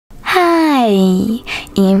Hey,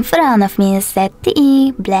 in front of me is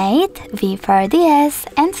ZTE Blade V40S,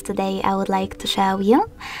 and today I would like to show you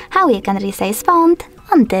how you can resize font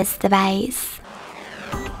on this device.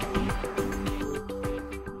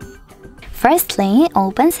 Firstly,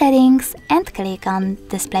 open Settings and click on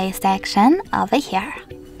Display section over here.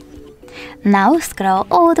 Now scroll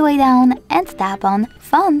all the way down and tap on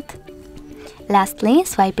Font. Lastly,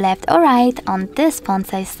 swipe left or right on this font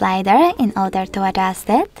size slider in order to adjust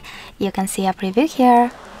it. You can see a preview here.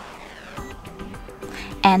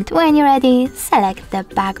 And when you're ready, select the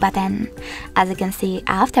back button. As you can see,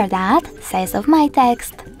 after that, size of my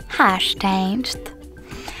text has changed.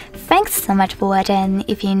 Thanks so much for watching.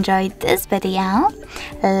 If you enjoyed this video,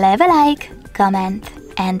 leave a like, comment,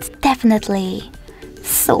 and definitely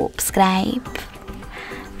subscribe.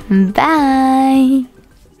 Bye!